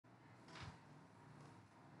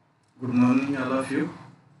Good morning, all of you.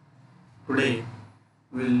 Today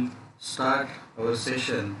we'll start our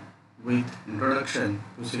session with introduction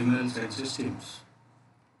to signals and systems.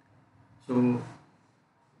 So,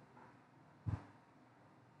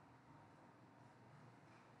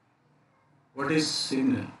 what is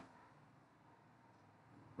signal?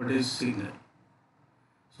 What is signal?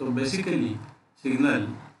 So, basically, signal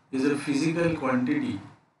is a physical quantity.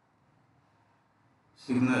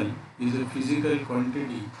 Signal is a physical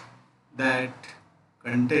quantity that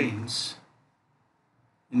contains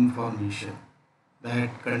information.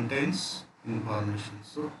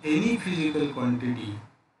 So, any physical quantity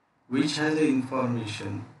which has a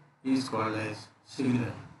information is called as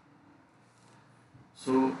signal.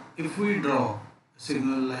 So if we draw a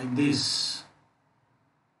signal like this,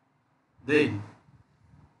 then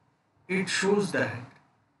it shows that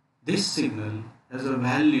this signal has a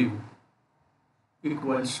value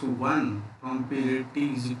equals to 1 from period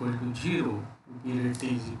t is equal to 0 to period t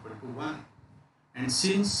is equal to 1. And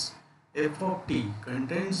since f of t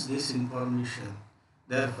contains this information,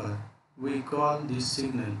 therefore we call this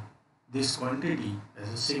signal, this quantity,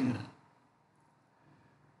 as a signal.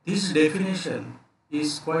 This definition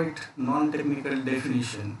is quite non-technical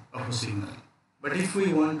definition of a signal. But if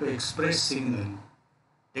we want to express signal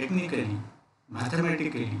technically,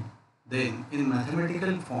 mathematically, then in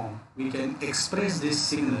mathematical form we can express this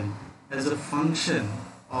signal as a function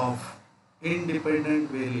of independent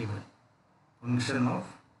variable. Function of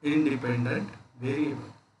independent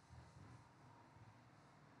variable.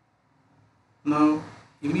 Now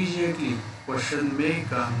immediately question may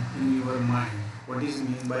come in your mind, what is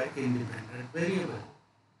meant by independent variable?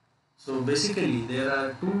 So basically there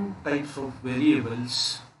are two types of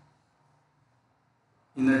variables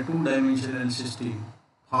in a two-dimensional system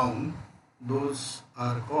found. Those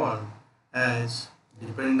are called as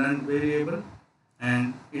dependent variable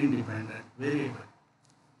and independent variable.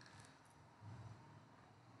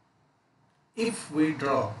 If we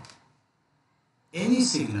draw any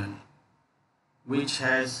signal which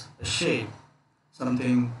has a shape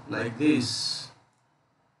something like this,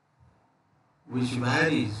 which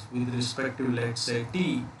varies with respect to, let's say,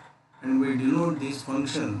 t, and we denote this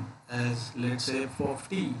function as, let's say, f of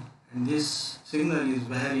t, and this signal is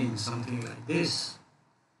varying something like this,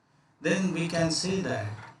 then we can say that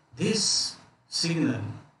this signal,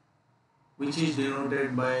 which is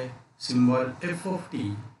denoted by symbol f of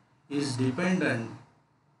t, is dependent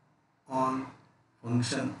on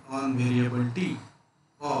function on variable t,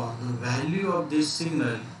 or the value of this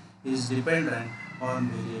signal is dependent on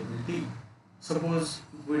variable t. Suppose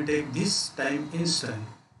we take this time instant,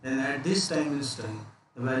 then at this time instant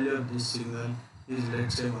the value of this signal is,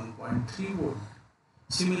 let's say, 1.3 volt.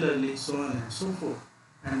 Similarly, so on and so forth.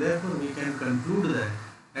 And therefore we can conclude that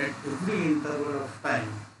at every interval of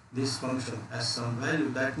time this function has some value.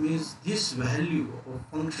 That means this value of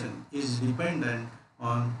function is dependent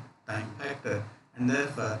on time factor, and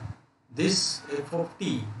therefore this f of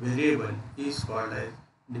t variable is called as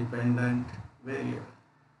dependent variable,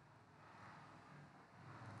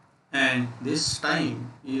 and this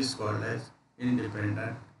time is called as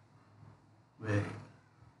independent variable.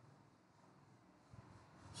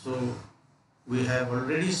 So we have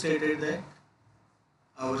already stated that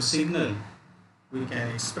our signal we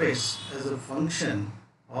can express as a function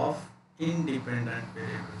of independent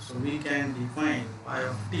variable. So we can define y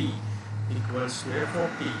of t equals to f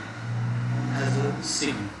of t as a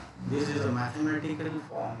signal. This is a mathematical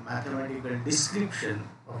form, mathematical description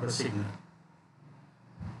of a signal.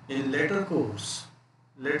 In later course,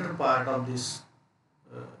 later part of this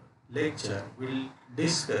lecture, we'll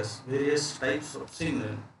discuss various types of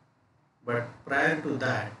signal, but prior to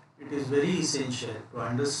that, it is very essential to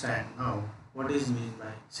understand now what is meant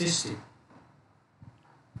by system.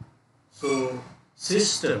 So,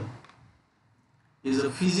 system is a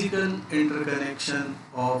physical interconnection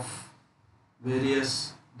of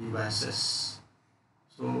various devices.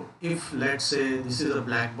 So, if let's say this is a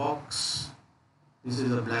black box,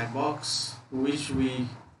 to which we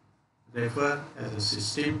refer as a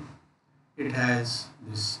system. It has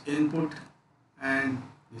this input and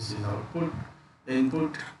this is output. The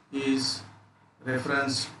input is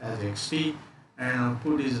referenced as xt and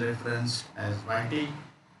output is referenced as yt.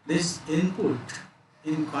 This input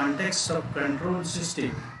in context of control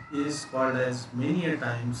system is called as many a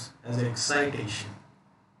times as excitation.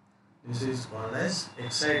 This is called as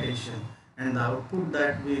excitation, and the output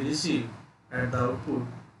that we receive at the output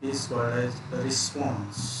is called as the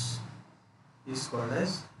response.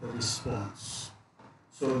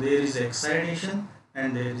 So there is excitation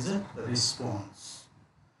and there is a response.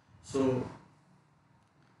 So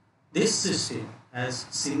This system has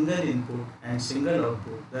single input and single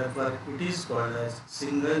output, therefore it is called as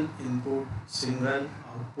single input, single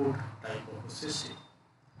output type of a system.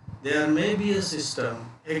 There may be a system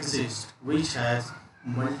exist which has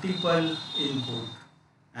multiple input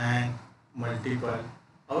and multiple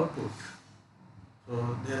output.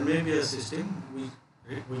 So there may be a system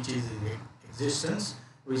which is in existence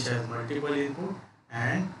which has multiple input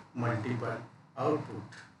and multiple output.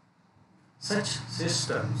 Such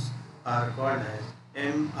systems are called as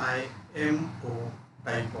MIMO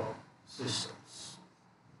type of systems.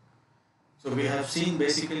 So we have seen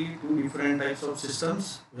basically two different types of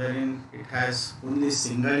systems wherein it has only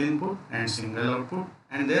single input and single output,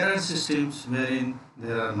 and there are systems wherein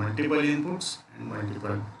there are multiple inputs and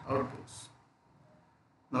multiple outputs.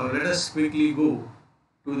 Now let us quickly go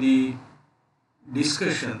to the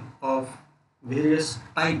discussion of various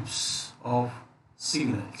types of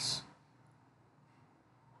signals.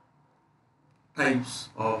 Types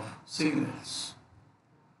of signals.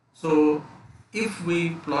 So if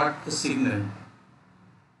we plot a signal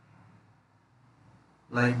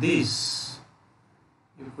like this,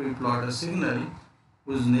 if we plot a signal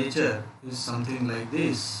whose nature is something like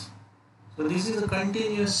this, so this is a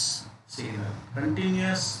continuous signal,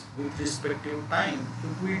 continuous with respective time.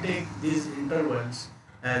 If we take these intervals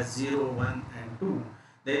as 0, 1 and 2,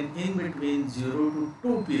 then in between 0 to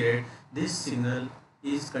 2 period, this signal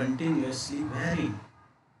is continuously varying.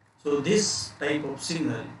 So this type of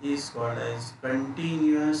signal is called as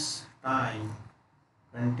continuous time,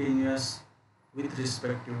 continuous with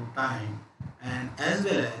respect to time. And as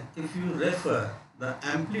well as if you refer, the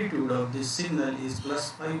amplitude of this signal is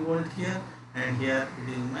plus 5 volt here, and here it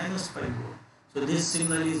is minus 5 volt. So this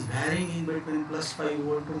signal is varying in between plus 5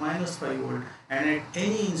 volt to minus 5 volt, and at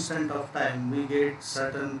any instant of time we get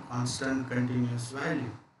certain constant continuous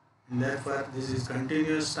value. And therefore this is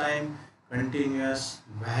continuous time, continuous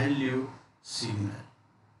value signal.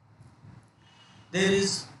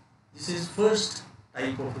 This is first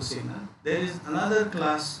type of a signal. There is another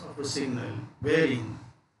class of a signal wherein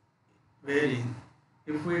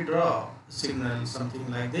if we draw a signal something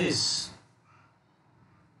like this,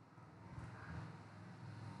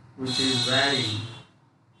 which is varying,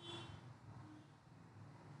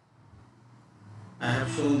 I have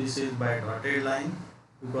shown this is by dotted line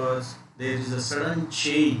because there is a sudden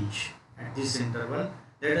change at this interval.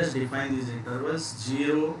 Let us define these intervals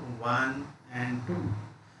 0, 1 and 2.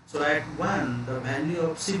 So at 1, the value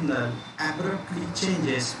of signal abruptly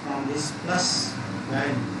changes from this plus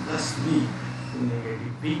value, plus V, to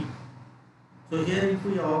negative V. So here if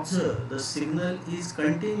we observe, the signal is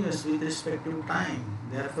continuous with respect to time.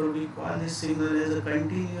 Therefore we call this signal as a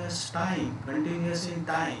continuous time, continuous in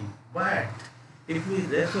time. But if we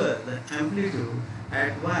refer the amplitude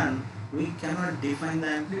at 1, we cannot define the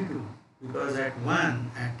amplitude because at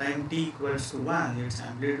 1, at time t equals to 1, its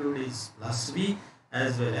amplitude is plus V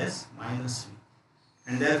as well as minus V.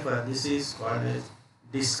 And therefore this is called as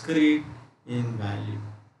discrete in value.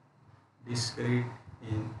 Discrete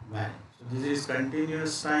in value. So this is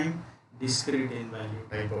continuous time, discrete in value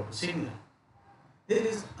type of signal. There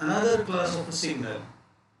is another class of a signal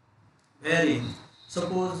wherein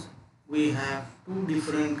suppose we have two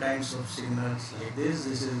different kinds of signals like this.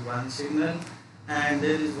 This is one signal and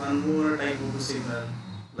there is one more type of a signal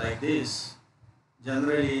like this.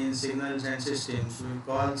 Generally in signals and systems we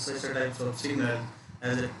call such a types of signal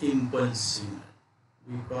as an impulse signal.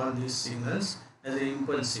 We call these signals as an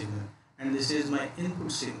impulse signal, and this is my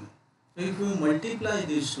input signal. So if we multiply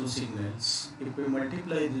these two signals,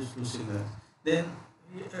 then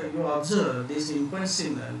you observe this impulse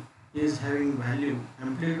signal is having value,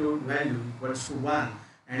 amplitude value equals to 1,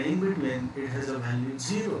 and in between it has a value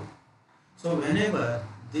 0. So whenever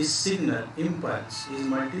this signal impulse is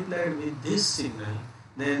multiplied with this signal,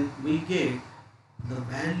 then we get the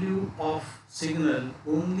value of signal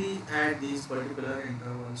only at these particular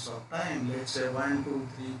intervals of time. Let's say 1, 2,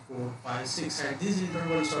 3, 4, 5, 6. At these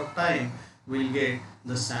intervals of time, we'll get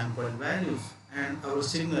the sample values, and our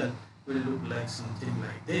signal will look like something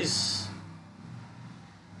like this.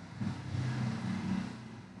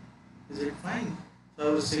 Is it fine?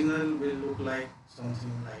 So our signal will look like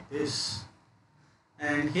something like this.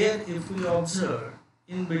 And here if we observe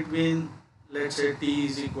in between, let's say t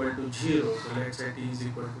is equal to 0, so let's say t is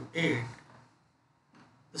equal to 8,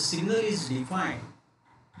 the signal is defined,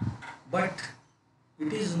 but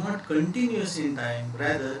it is not continuous in time,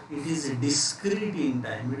 rather it is discrete in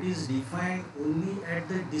time. It is defined only at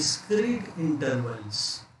the discrete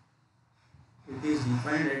intervals. It is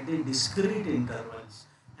defined at the discrete intervals,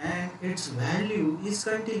 and its value is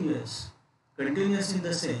continuous. Continuous in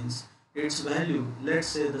the sense, its value, let's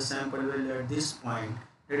say the sample value at this point,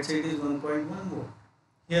 let's say it is 1.1 volt.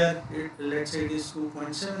 Here, let's say it is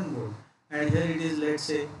 2.7 volt, and here it is, let's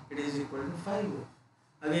say it is equal to 5 volt.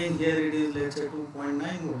 Again, here it is, let's say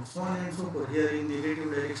 2.9 volt, so on and so forth. Here in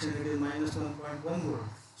negative direction, it is minus 1.1 volt,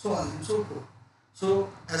 so on and so forth. So,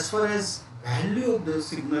 as far as value of the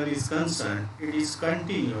signal is concerned, it is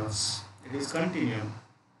continuous. It is continuum.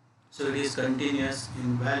 So it is continuous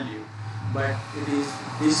in value, but it is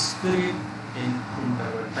discrete in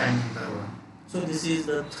interval, time interval. So this is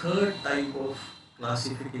the third type of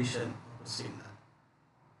classification of a signal.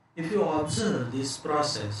 If you observe this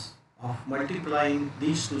process of multiplying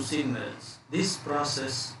these two signals, this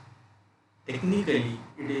process technically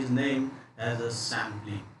it is named as a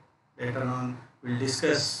sampling. Later on we'll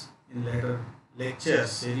discuss in later lectures,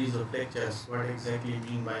 series of lectures, what exactly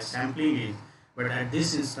mean by sampling is. But at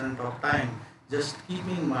this instant of time, just keep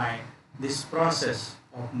in mind this process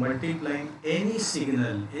of multiplying any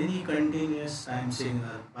signal, any continuous time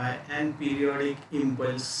signal by an periodic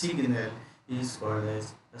impulse signal is called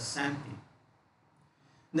as a sampling.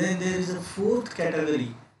 Then there is a fourth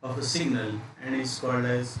category of a signal and it's called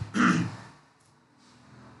as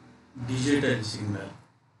digital signal.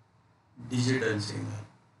 Digital signal.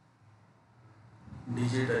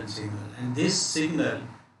 Digital signal. And this signal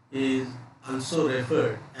is also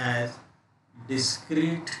referred as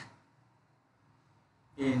discrete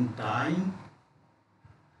in time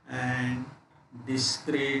and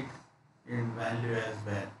discrete in value as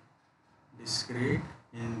well. Discrete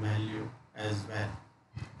in value as well.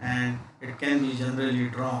 And it can be generally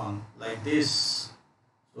drawn like this.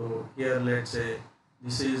 So here let's say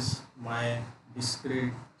this is my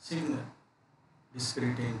discrete signal,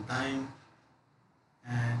 discrete in time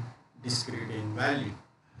and discrete in value.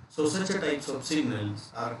 So such types of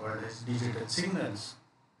signals are called as digital signals,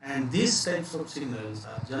 and these types of signals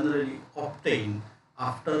are generally obtained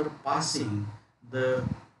after passing the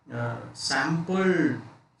sampled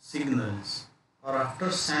signals or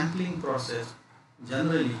after sampling process.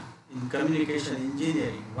 Generally in communication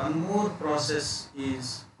engineering, one more process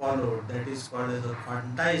is followed, that is called as a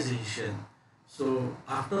quantization. So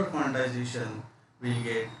after quantization we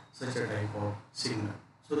get such a type of signal.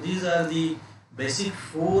 So these are the basic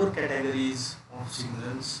four categories of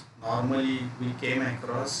signals normally we came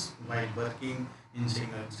across while working in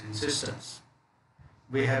signals and systems.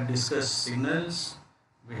 We have discussed signals,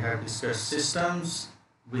 we have discussed systems,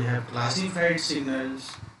 we have classified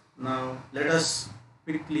signals. Now let us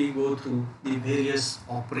quickly go through the various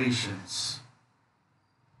operations.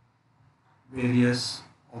 Various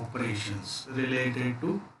operations related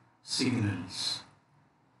to signals.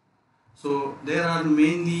 So there are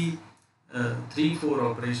mainly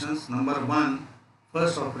 3-4 operations. Number one,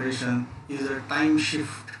 first operation is a time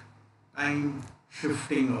shifting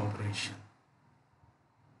operation.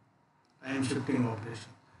 Time shifting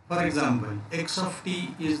operation. For example, x of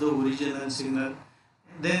t is the original signal.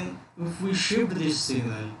 Then if we shift this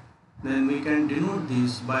signal, then we can denote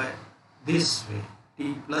this by this way,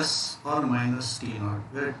 t plus or minus t naught,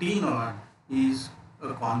 where t naught is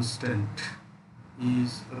a constant.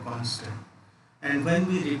 And when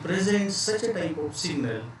we represent such a type of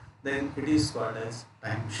signal, then it is called as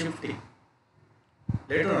time shifting.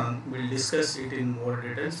 Later on, we'll discuss it in more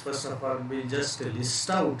details. First of all, we'll just list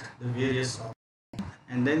out the various options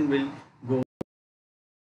and then we'll go.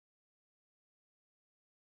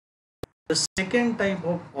 The second type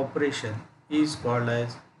of operation is called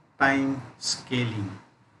as time scaling.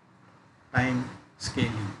 Time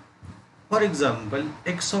scaling. For example,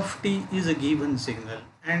 x of t is a given signal,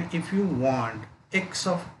 and if you want x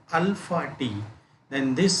of alpha t,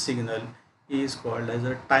 then this signal is called as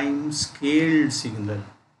a time scaled signal.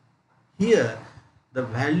 Here the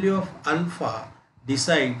value of alpha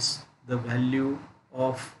decides the value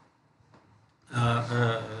of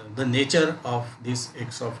the nature of this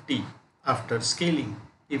x of t after scaling.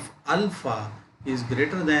 If alpha is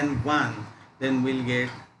greater than 1, then we'll get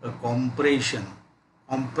a compressed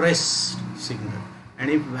signal, and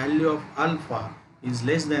if value of alpha is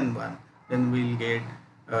less than 1, then we'll get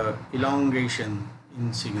elongation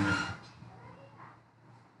in signal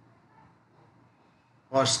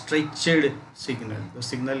or stretched signal. The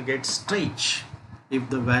signal gets stretched. If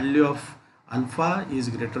the value of alpha is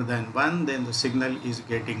greater than 1, then the signal is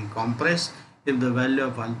getting compressed. If the value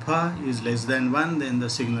of alpha is less than 1, then the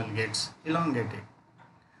signal gets elongated.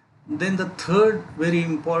 Then the third very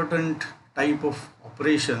important type of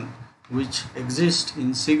operation which exists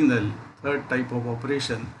in signal, third type of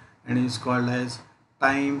operation, and is called as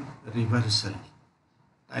time reversal.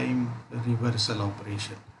 Time reversal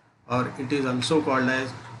operation, or it is also called as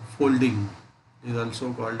folding. It is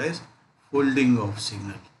also called as folding of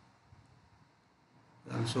signal,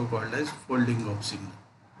 also called as folding of signal.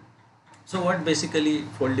 So what basically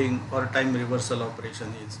folding or time reversal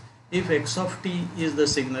operation is, if x of t is the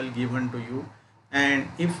signal given to you, and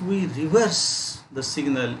if we reverse the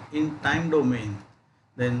signal in time domain,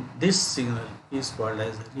 then this signal is called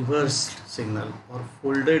as reversed signal or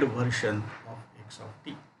folded version of x of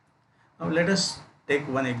t. Now let us take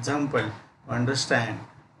one example to understand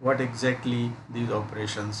what exactly these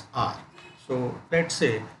operations are. So let's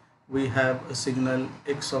say we have a signal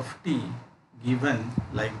x of t given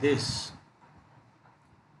like this.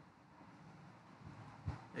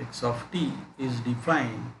 X of t is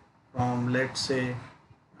defined from, let's say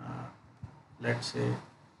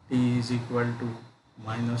t is equal to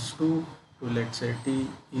 -2 to, let's say, t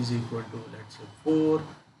is equal to, let's say, 4.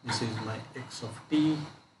 This is my x of t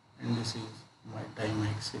and this is my time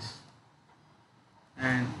axis,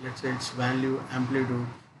 and let's say its value amplitude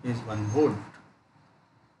is 1 volt.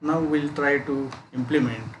 Now we'll try to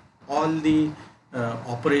implement all the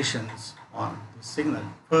operations on the signal.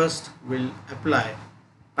 First we'll apply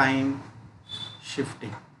time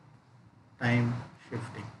shifting.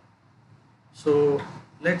 So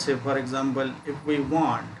let's say, for example, if we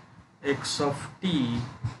want x of t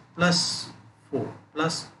plus 4,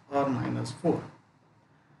 plus or minus 4,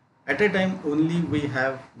 at a time only we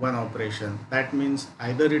have one operation. That means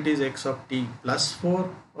either it is x of t plus 4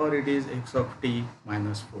 or it is x of t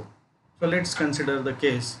minus 4. So let's consider the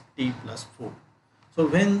case t plus 4. So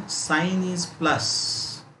when sign is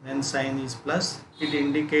plus, it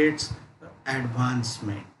indicates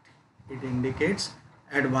advancement.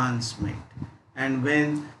 And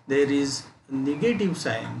when there is a negative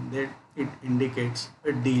sign, that it indicates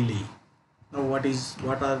a delay. Now what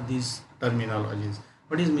are these terminologies?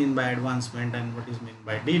 What is meant by advancement and what is meant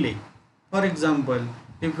by delay? For example,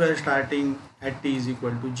 if we are starting at t is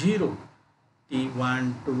equal to 0,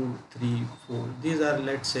 t1, 2, 3, 4, these are,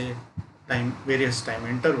 let's say, various time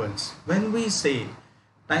intervals. When we say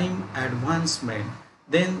time advancement,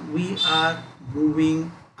 then we are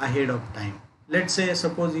moving ahead of time. Let's say,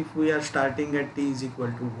 suppose if we are starting at t is equal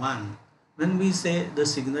to 1, when we say the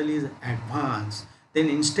signal is advanced, then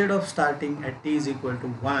instead of starting at t is equal to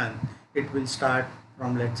 1, it will start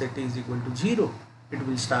from, let's say, t is equal to 0. It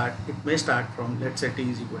may start from, let's say, t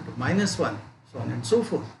is equal to -1, so on and so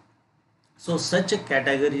forth. So such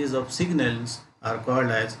categories of signals are called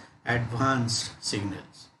as advanced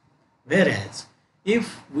signals. Whereas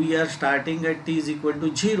if we are starting at t is equal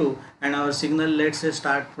to 0 and our signal, let's say,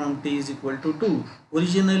 start from t is equal to 2,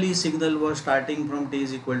 originally signal was starting from t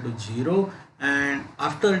is equal to 0, and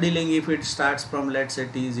after delaying, if it starts from, let's say,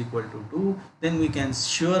 t is equal to 2, then we can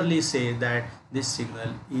surely say that this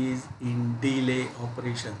signal is in delay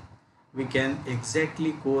operation. We can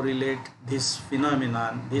exactly correlate this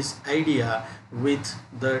phenomenon, this idea, with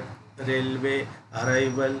the railway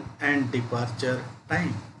arrival and departure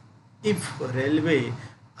time. If railway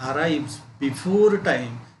arrives before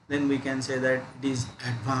time, then we can say that it is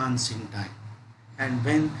advanced in time. And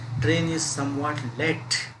when train is somewhat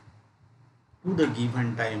late to the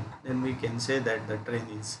given time, then we can say that the train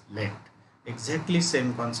is late. Exactly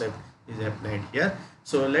same concept is applied here.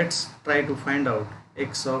 So let's try to find out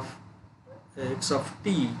x of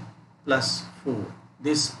t plus 4,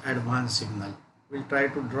 this advanced signal. We'll try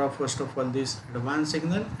to draw first of all this advanced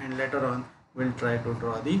signal, and later on we'll try to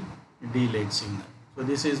draw the delayed signal. So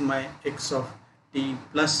this is my x of t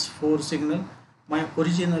plus 4 signal. My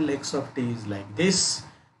original x of t is like this.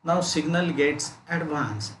 Now signal gets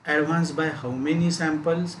advanced by how many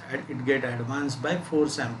samples? It get advanced by 4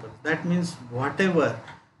 samples. That means whatever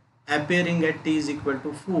appearing at t is equal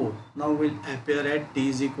to 4 now will appear at t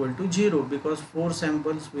is equal to 0, because 4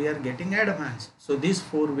 samples we are getting advanced. So this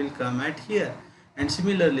 4 will come at here, and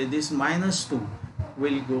similarly this -2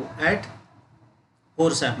 will go at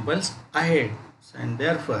 4 samples ahead, and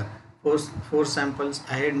therefore 4 samples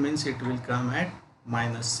ahead means it will come at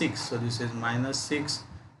 -6. So this is -6,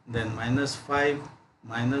 then -5,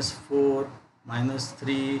 -4,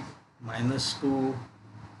 -3, -2,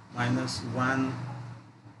 -1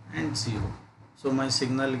 and 0. So my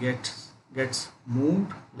signal gets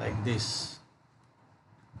moved like this.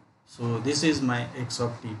 So this is my x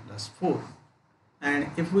of t plus 4.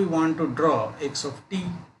 And if we want to draw x of t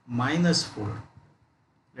minus 4,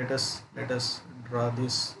 let us draw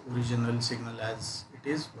this original signal as it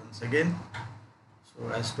is once again, so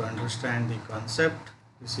as to understand the concept.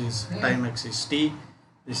 This is time axis t,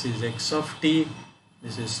 this is x of t,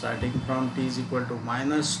 this is starting from t is equal to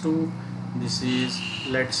 -2, this is,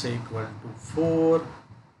 let's say, equal to 4,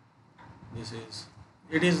 this is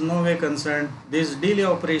it is no way concerned. This delay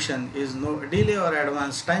operation is no delay or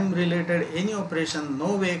advance time related any operation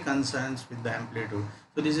no way concerns with the amplitude.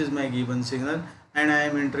 So this is my given signal and I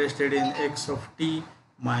am interested in x of t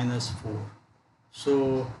minus 4.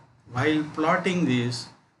 So while plotting this,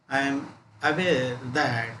 I am aware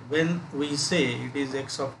that when we say it is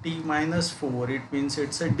x of t minus 4, it means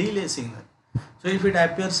it's a delay signal. So if it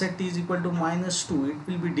appears at t is equal to minus 2, it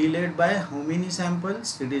will be delayed by how many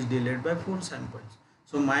samples? It is delayed by 4 samples.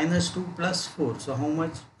 So minus 2 plus 4. So how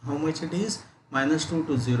much it is? Minus 2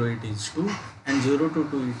 to 0 it is 2 and 0 to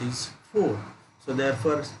 2 it is 4. So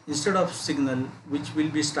therefore instead of signal which will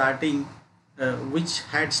be starting which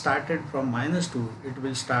had started from minus 2, it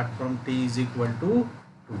will start from t is equal to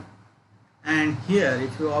 2. And here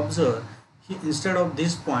if you observe, instead of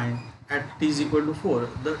this point at t is equal to 4,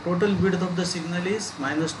 the total width of the signal is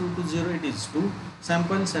minus 2 to 0 it is 2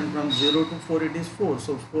 samples and from 0 to 4 it is 4.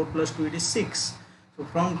 So 4 plus 2 it is 6. So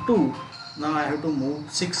from 2 now I have to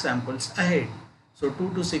move 6 samples ahead. So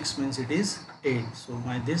 2 to 6 means it is 8. So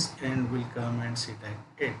my this end will come and sit at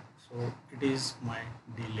 8. So it is my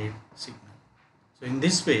delayed signal. So in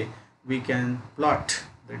this way we can plot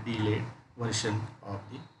the delayed version of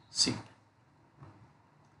the signal.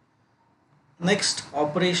 Next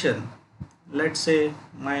operation, let's say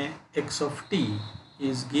my x of t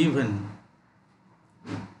is given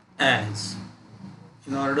as,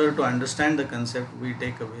 in order to understand the concept we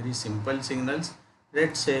take a very simple signals.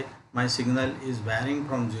 Let's say my signal is varying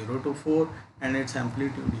from 0 to 4 and its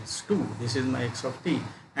amplitude is 2. This is my x of t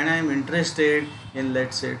and I am interested in,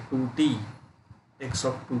 let's say, 2t, x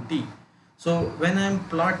of 2t. So when I am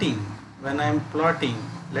plotting,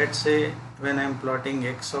 let's say when I am plotting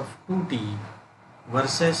x of 2t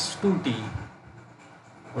versus 2t,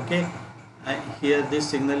 okay, here this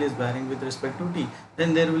signal is varying with respect to t,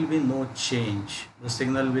 then there will be no change. The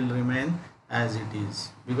signal will remain as it is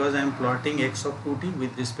because I am plotting x of 2t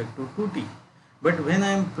with respect to 2t. But when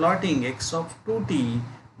I am plotting x of 2t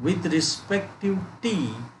with respect to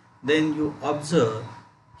t, then you observe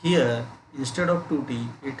here instead of 2t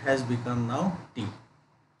it has become now t.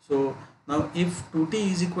 So now if 2t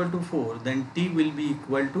is equal to 4, then t will be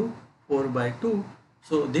equal to 4 by 2.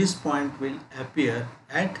 So this point will appear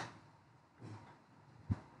at 2.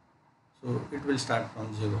 So it will start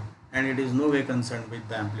from 0 and it is no way concerned with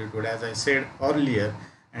the amplitude as I said earlier.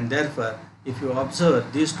 And therefore if you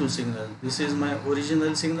observe these two signals, this is my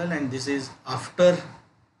original signal and this is after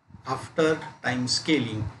time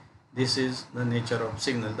scaling. This is the nature of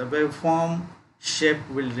signal. The waveform shape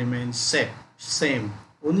will remain same.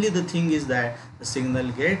 Only the thing is that the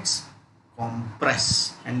signal gets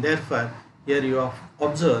compressed and therefore here you have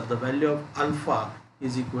observed the value of alpha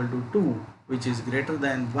is equal to 2, which is greater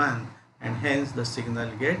than 1, and hence the signal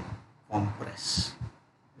get compressed.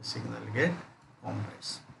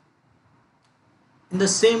 In the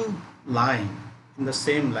same line,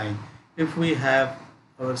 if we have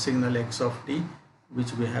our signal x of t,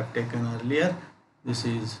 which we have taken earlier, this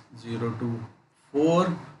is 0 to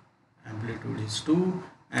 4, amplitude is 2,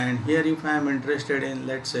 and here if I am interested in,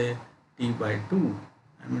 let's say, t by 2,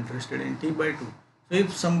 I am interested in t by 2. So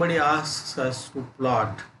if somebody asks us to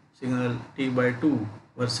plot signal t by 2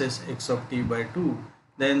 versus x of t by 2,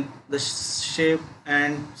 then the shape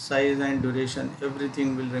and size and duration,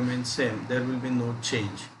 everything will remain same. There will be no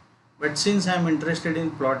change. But since I am interested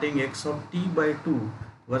in plotting x of t by 2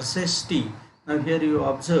 versus t, now here you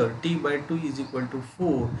observe t by 2 is equal to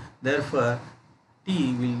 4. Therefore,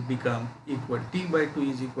 t will become equal, t by 2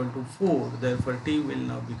 is equal to 4. Therefore, t will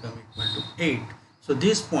now become equal to 8. So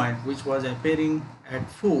this point which was appearing at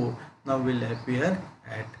 4 now will appear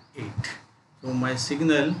at 8. So my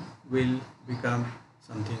signal will become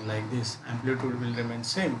something like this. Amplitude will remain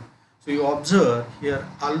same. So you observe here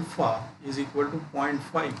alpha is equal to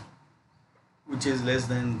 0.5, which is less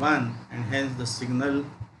than 1, and hence the signal,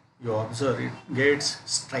 you observe, it gets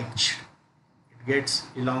stretched, it gets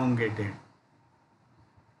elongated,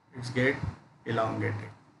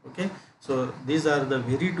 okay. So these are the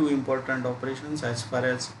very two important operations as far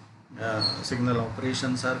as signal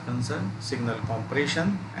operations are concerned: signal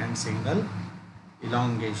compression and signal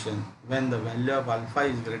elongation. When the value of alpha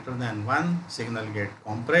is greater than 1, signal gets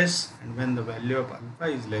compressed, and when the value of alpha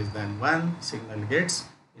is less than 1, signal gets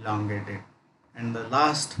elongated. And the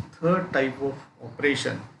last, third type of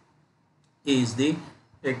operation is the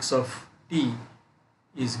x of t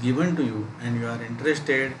is given to you and you are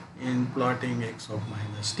interested in plotting x of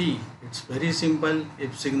minus t. It's very simple.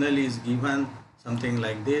 If signal is given something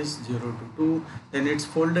like this, 0 to 2, then its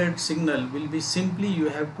folded signal will be simply, you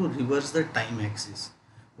have to reverse the time axis.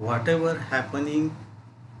 Whatever happening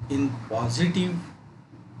in positive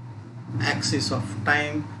axis of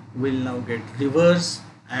time will now get reversed,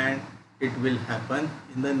 and it will happen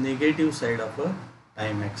in the negative side of a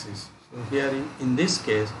time axis. So here in this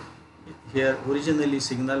case, here originally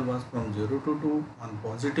signal was from 0 to 2 on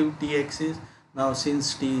positive t axis. Now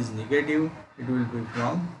since t is negative, it will be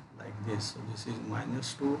from like this. So this is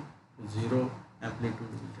 -2 to 0, amplitude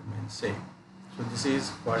will remain same. So this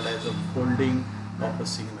is called as a folding of a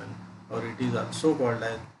signal, or it is also called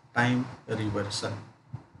as time reversal.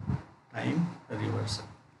 Time reversal.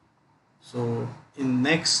 So in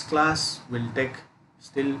next class we'll take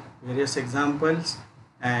still various examples,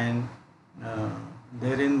 and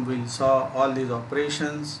therein we'll saw all these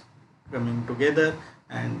operations coming together,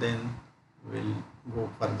 and then we'll go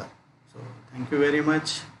further. So thank you very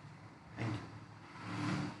much.